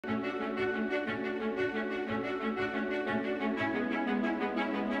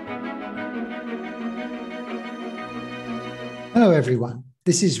Hello, everyone.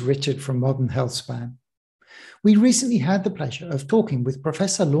 This is Richard from Modern Healthspan. We recently had the pleasure of talking with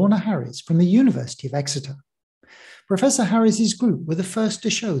Professor Lorna Harries from the University of Exeter. Professor Harries' group were the first to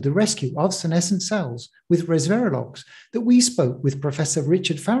show the rescue of senescent cells with resveratrol that we spoke with Professor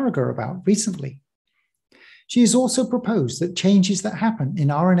Richard Farragher about recently. She has also proposed that changes that happen in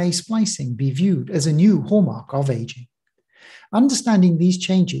RNA splicing be viewed as a new hallmark of aging. Understanding these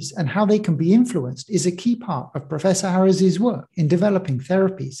changes and how they can be influenced is a key part of Professor Harries' work in developing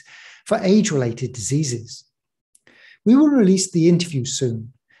therapies for age-related diseases. We will release the interview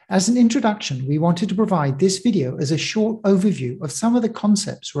soon. As an introduction, we wanted to provide this video as a short overview of some of the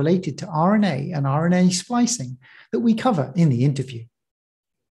concepts related to RNA and RNA splicing that we cover in the interview.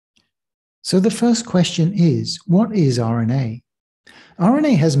 So the first question is, what is RNA?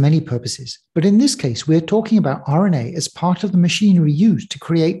 RNA has many purposes, but in this case, we're talking about RNA as part of the machinery used to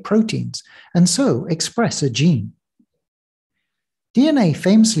create proteins and so express a gene. DNA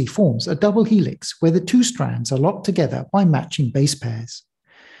famously forms a double helix where the two strands are locked together by matching base pairs.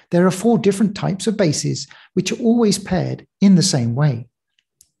 There are 4 different types of bases which are always paired in the same way.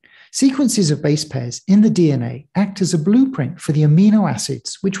 Sequences of base pairs in the DNA act as a blueprint for the amino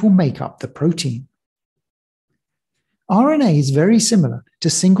acids which will make up the protein. RNA is very similar to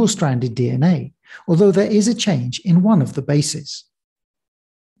single-stranded DNA, although there is a change in one of the bases.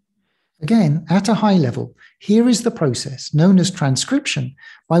 Again, at a high level, here is the process known as transcription,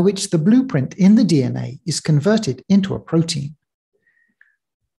 by which the blueprint in the DNA is converted into a protein.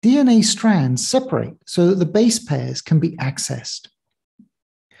 DNA strands separate so that the base pairs can be accessed.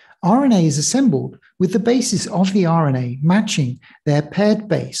 RNA is assembled with the bases of the RNA matching their paired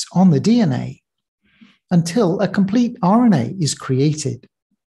base on the DNA until a complete RNA is created.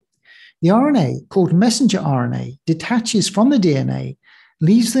 The RNA, called messenger RNA, detaches from the DNA,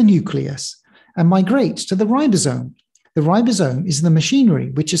 leaves the nucleus, and migrates to the ribosome. The ribosome is the machinery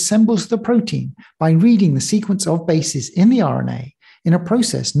which assembles the protein by reading the sequence of bases in the RNA in a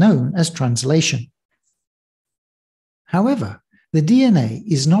process known as translation. However, the DNA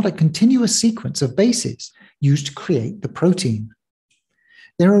is not a continuous sequence of bases used to create the protein.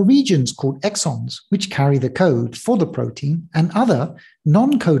 There are regions called exons which carry the code for the protein and other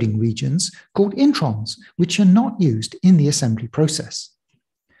non-coding regions called introns which are not used in the assembly process.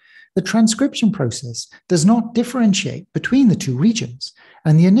 The transcription process does not differentiate between the 2 regions,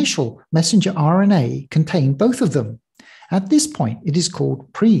 and the initial messenger RNA contained both of them. At this point, it is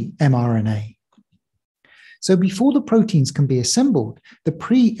called pre-mRNA. So before the proteins can be assembled, the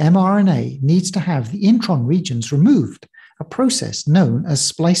pre-mRNA needs to have the intron regions removed, a process known as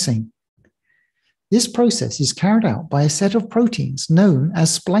splicing. This process is carried out by a set of proteins known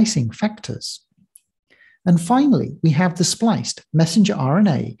as splicing factors. And finally, we have the spliced messenger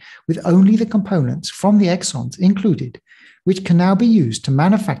RNA with only the components from the exons included, which can now be used to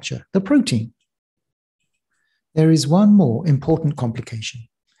manufacture the protein. There is one more important complication.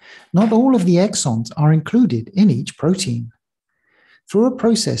 Not all of the exons are included in each protein. Through a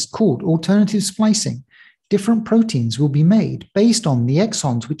process called alternative splicing, different proteins will be made based on the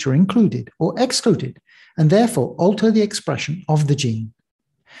exons which are included or excluded, and therefore alter the expression of the gene.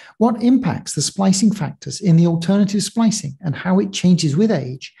 What impacts the splicing factors in the alternative splicing and how it changes with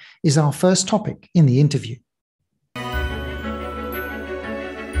age is our first topic in the interview.